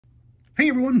Hey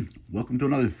everyone, welcome to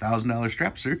another $1,000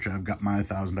 strap search. I've got my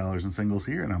 $1,000 in singles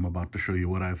here and I'm about to show you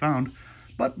what I found.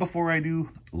 But before I do,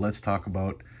 let's talk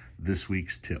about this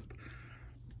week's tip.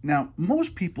 Now,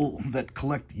 most people that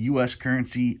collect US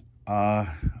currency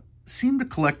seem to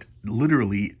collect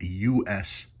literally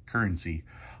US currency.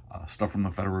 Stuff from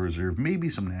the Federal Reserve, maybe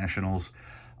some nationals,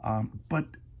 but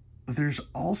there's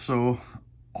also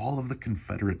all of the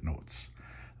Confederate notes.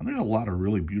 And there's a lot of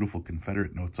really beautiful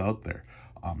Confederate notes out there.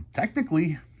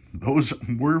 Technically, those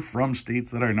were from states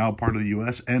that are now part of the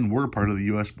U.S. and were part of the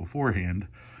U.S. beforehand.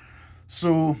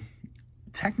 So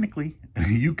technically,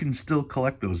 you can still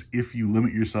collect those if you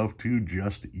limit yourself to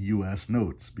just U.S.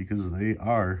 notes, because they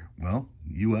are, well,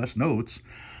 U.S. notes.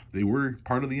 They were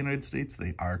part of the United States.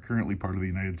 They are currently part of the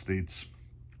United States.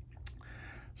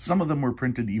 Some of them were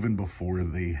printed even before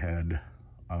they had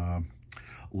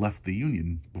left the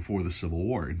Union, before the Civil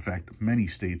War. In fact, many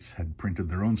states had printed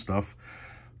their own stuff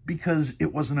because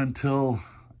it wasn't until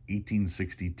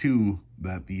 1862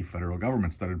 that the federal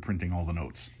government started printing all the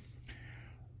notes.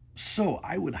 So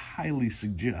I would highly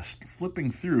suggest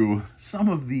flipping through some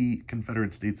of the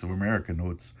Confederate States of America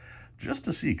notes just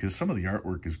to see, because some of the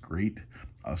artwork is great.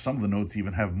 Some of the notes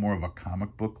even have more of a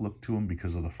comic book look to them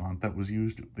because of the font that was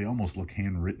used. They almost look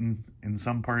handwritten in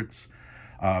some parts.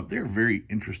 They're very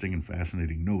interesting and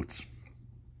fascinating notes.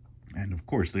 And of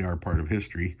course, they are part of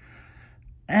history.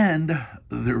 And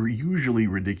they're usually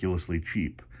ridiculously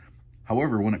cheap.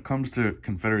 However, when it comes to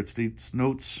Confederate States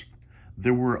notes,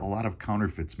 there were a lot of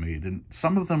counterfeits made. And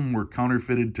some of them were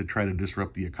counterfeited to try to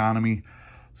disrupt the economy.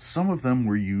 Some of them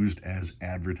were used as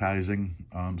advertising.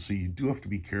 So you do have to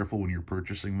be careful when you're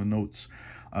purchasing the notes.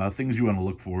 Things you want to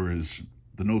look for is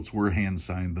the notes were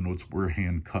hand-signed, the notes were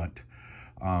hand-cut.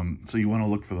 So you want to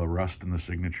look for the rust in the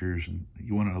signatures, and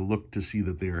you want to look to see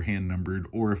that they are hand numbered,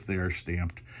 or if they are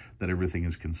stamped, that everything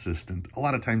is consistent. A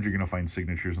lot of times you're going to find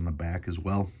signatures on the back as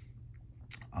well.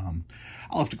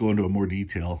 I'll have to go into more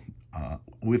detail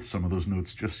with some of those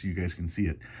notes just so you guys can see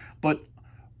it. But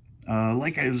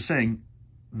like I was saying,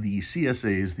 the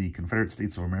CSAs, the Confederate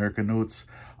States of America notes,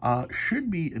 should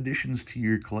be additions to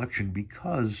your collection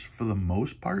because for the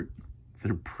most part,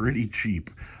 they're pretty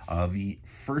cheap. The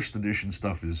first edition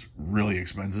stuff is really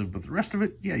expensive, but the rest of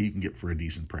it, yeah, you can get for a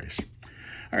decent price.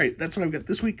 All right, that's what I've got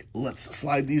this week. Let's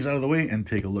slide these out of the way and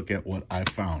take a look at what I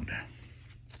found.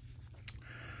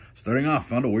 Starting off,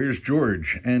 found a Where's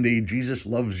George and a Jesus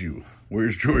Loves You.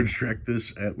 Where's George? Track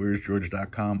this at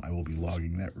where'sgeorge.com. I will be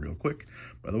logging that real quick.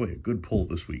 By the way, a good pull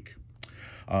this week.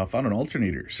 Found an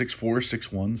alternator,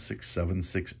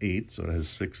 64616768, so it has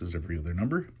 6 as every other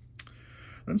number.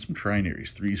 Then some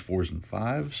trinaries, 3s, 4s, and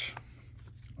 5s.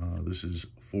 This is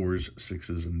 4s,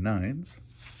 6s, and 9s.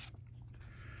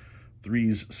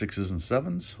 3s, 6s, and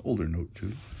 7s, older note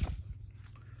too.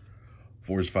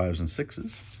 4s, 5s, and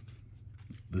 6s.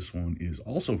 This one is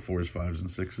also 4s, 5s, and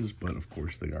 6s, but of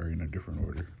course they are in a different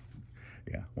order.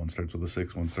 Yeah, one starts with a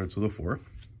 6, one starts with a 4.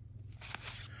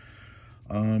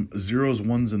 0s,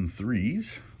 1s, and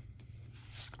 3s.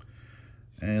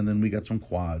 And then we got some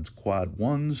quads. Quad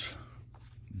 1s.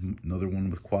 Another one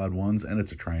with quad 1s, and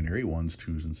it's a trinary, 1s,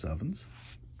 2s, and 7s.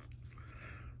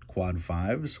 Quad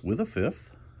 5s with a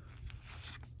 5th.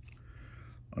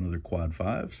 Another quad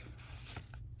 5s.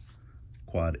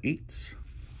 Quad 8s.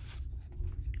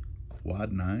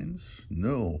 Quad 9s.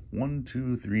 No, 1,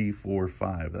 2, 3, 4,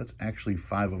 5. That's actually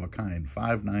 5 of a kind.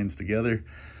 5 9s together.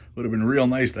 Would have been real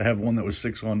nice to have one that was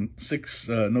 6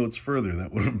 notes further.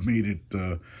 That would have made it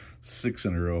 6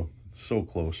 in a row. So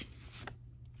close.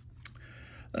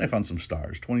 Then I found some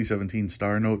stars. 2017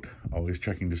 star note, always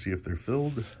checking to see if they're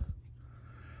filled.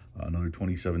 Another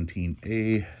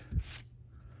 2017A.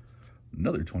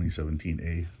 Another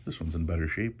 2017A. This one's in better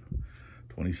shape.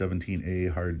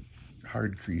 2017A,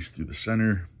 hard crease through the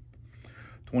center.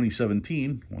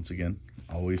 2017, once again,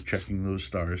 always checking those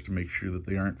stars to make sure that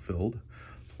they aren't filled.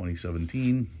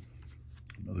 2017.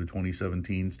 Another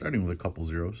 2017, starting with a couple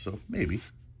zeros, so maybe.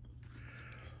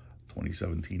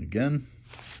 2017 again.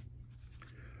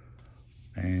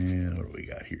 And what do we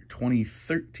got here?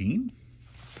 2013.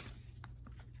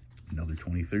 Another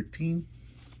 2013.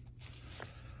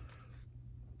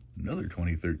 Another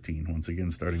 2013. Once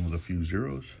again, starting with a few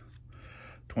zeros.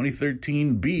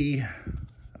 2013B.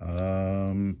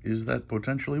 Is that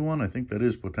potentially one? I think that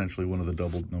is potentially one of the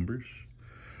doubled numbers.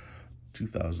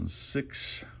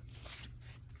 2006.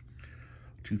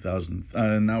 2000.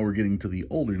 Now we're getting to the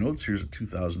older notes. Here's a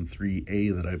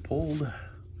 2003A that I pulled.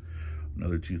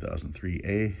 Another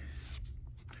 2003A.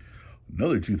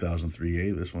 Another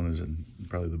 2003A. This one is in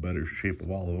probably the better shape of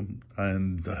all of them.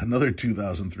 And another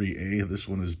 2003A. This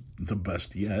one is the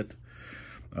best yet.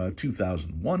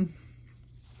 2001.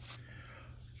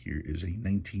 Here is a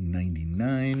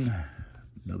 1999,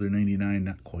 another 99,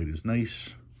 not quite as nice.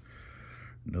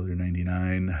 Another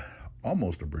 99,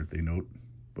 almost a birthday note,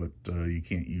 but you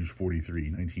can't use 43,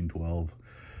 1912,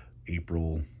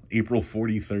 April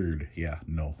 43rd. Yeah,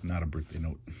 no, not a birthday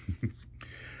note.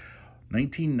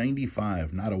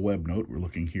 1995, not a web note. We're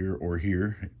looking here or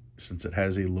here. Since it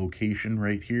has a location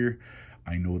right here,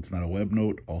 I know it's not a web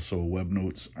note. Also, web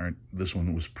notes aren't, this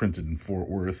one was printed in Fort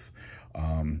Worth,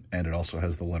 and it also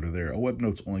has the letter there. A web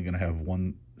note's only going to have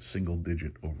one single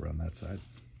digit over on that side.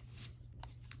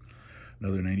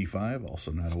 Another 95,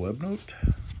 also not a web note.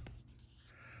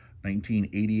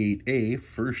 1988A,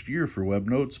 first year for web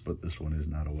notes, but this one is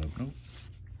not a web note.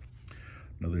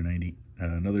 Another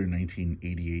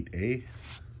 1988A.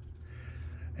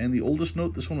 And the oldest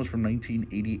note, this one was from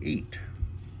 1988,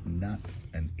 not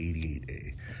an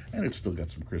 88A. And it's still got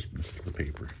some crispness to the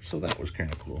paper, so that was kind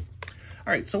of cool.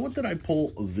 All right, so what did I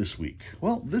pull this week?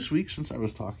 Well, this week, since I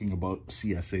was talking about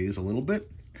CSAs a little bit,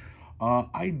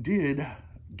 I did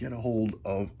get a hold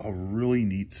of a really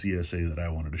neat CSA that I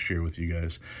wanted to share with you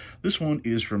guys. This one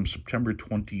is from September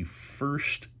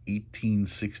 21st,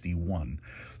 1861.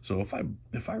 So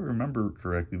if I remember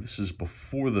correctly, this is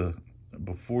before the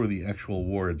actual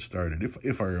war had started,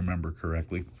 if I remember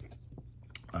correctly.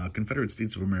 Confederate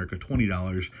States of America,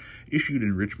 $20, issued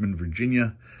in Richmond,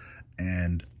 Virginia,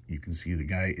 and you can see the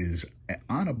guy is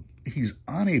he's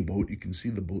on a boat. You can see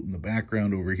the boat in the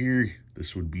background over here.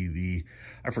 This would be the,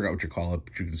 I forgot what you call it,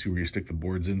 but you can see where you stick the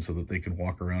boards in so that they can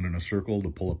walk around in a circle to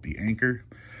pull up the anchor.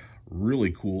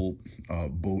 Really cool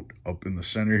boat up in the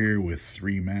center here with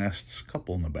 3 masts, a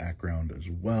couple in the background as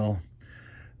well.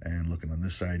 And looking on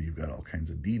this side, you've got all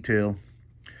kinds of detail.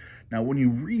 Now, when you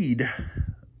read,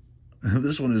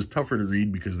 this one is tougher to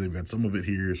read because they've got some of it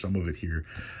here, some of it here.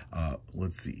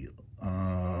 Let's see.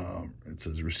 It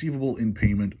says receivable in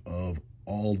payment of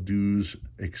all dues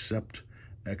except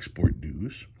export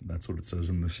dues. That's what it says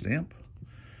in the stamp.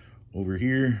 Over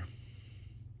here,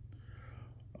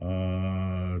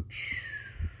 can't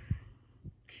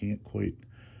quite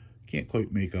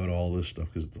make out all this stuff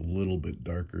because it's a little bit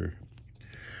darker.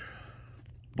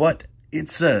 But it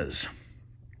says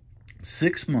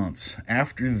 6 months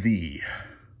after the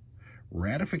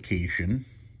ratification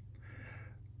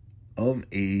of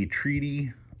a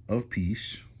treaty of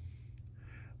peace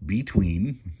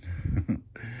between,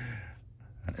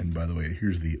 and by the way,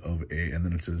 here's the of a, and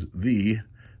then it says the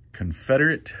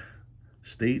Confederate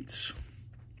States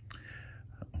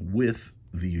with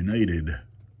the United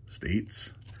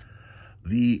States,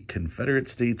 the Confederate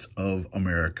States of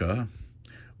America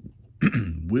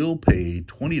will pay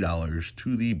 $20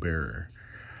 to the bearer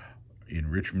in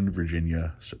Richmond,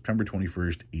 Virginia, September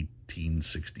 21st,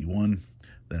 1861.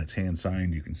 Then it's hand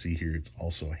signed. You can see here it's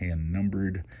also hand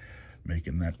numbered,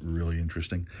 making that really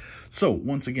interesting. So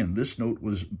once again, this note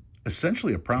was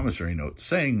essentially a promissory note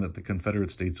saying that the Confederate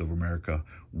States of America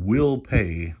will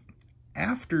pay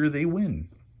after they win.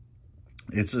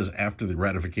 It says after the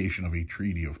ratification of a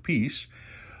treaty of peace,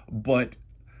 but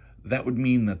that would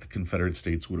mean that the Confederate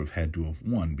States would have had to have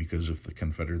won, because if the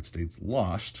Confederate States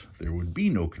lost, there would be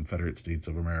no Confederate States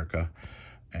of America,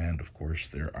 and of course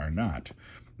there are not.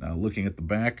 Now, looking at the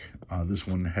back, this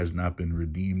one has not been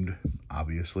redeemed,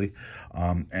 obviously,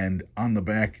 and on the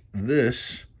back,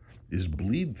 this is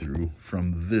bleed through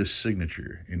from this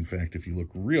signature. In fact, if you look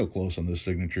real close on this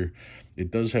signature, it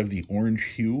does have the orange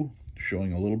hue,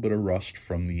 showing a little bit of rust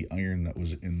from the iron that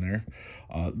was in there.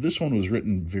 This one was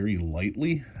written very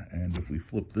lightly, and if we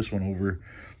flip this one over,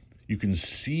 you can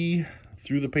see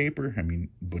through the paper. I mean,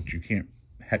 but you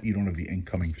don't have the ink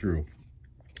coming through.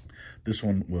 This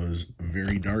one was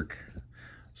very dark,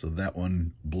 so that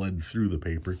one bled through the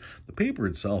paper. The paper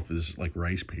itself is like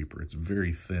rice paper. It's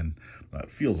very thin.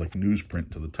 It feels like newsprint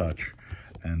to the touch.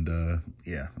 And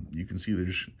yeah, you can see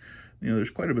there's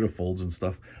quite a bit of folds and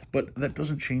stuff, but that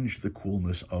doesn't change the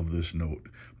coolness of this note.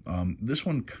 This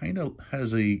one kind of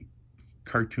has a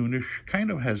cartoonish, kind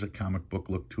of has a comic book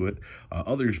look to it.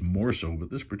 Others more so,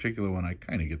 but this particular one, I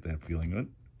kind of get that feeling of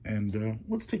it. And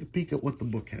let's take a peek at what the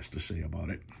book has to say about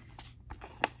it.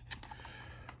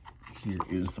 Here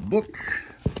is the book.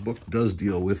 The book does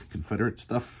deal with Confederate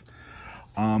stuff.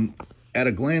 At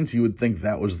a glance, you would think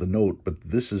that was the note, but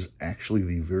this is actually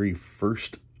the very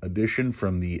first edition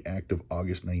from the Act of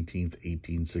August 19th,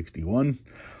 1861.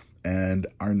 And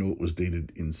our note was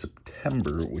dated in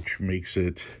September, which makes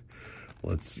it,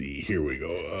 let's see, here we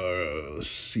go.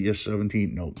 CS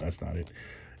 17, no, that's not it.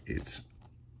 It's,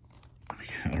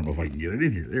 I don't know if I can get it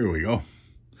in here. There we go.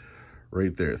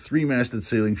 Right there. 3-masted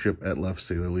sailing ship at left,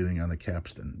 sailor leaning on the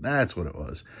capstan. That's what it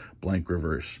was. Blank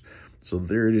reverse. So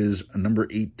there it is, a number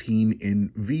 18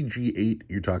 in VG8,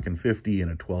 you're talking 50,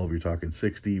 and a 12, you're talking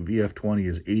 60. VF20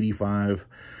 is 85,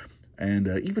 and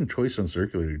even choice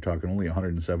uncirculated, you're talking only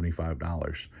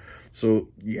 $175. So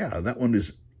yeah, that one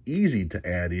is easy to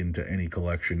add into any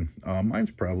collection.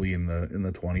 Mine's probably in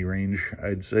the 20 range,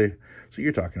 I'd say. So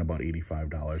you're talking about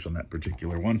 $85 on that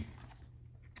particular one.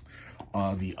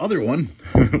 The other one,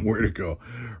 where to go?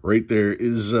 Right there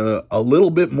is a little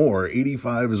bit more.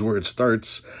 85 is where it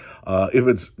starts. If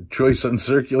it's choice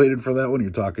uncirculated for that one,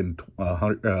 you're talking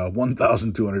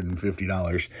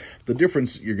 $1,250. The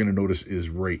difference you're going to notice is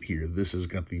right here. This has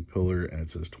got the pillar and it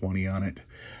says 20 on it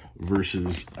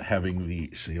versus having the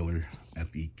sailor at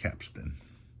the capstan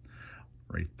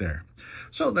right there.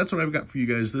 So that's what I've got for you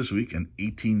guys this week, an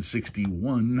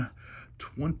 1861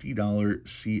 $20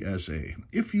 CSA.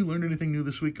 If you learned anything new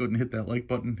this week, go ahead and hit that like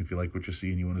button. If you like what you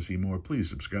see and you want to see more, please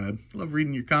subscribe. I love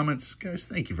reading your comments. Guys,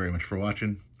 thank you very much for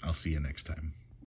watching. I'll see you next time.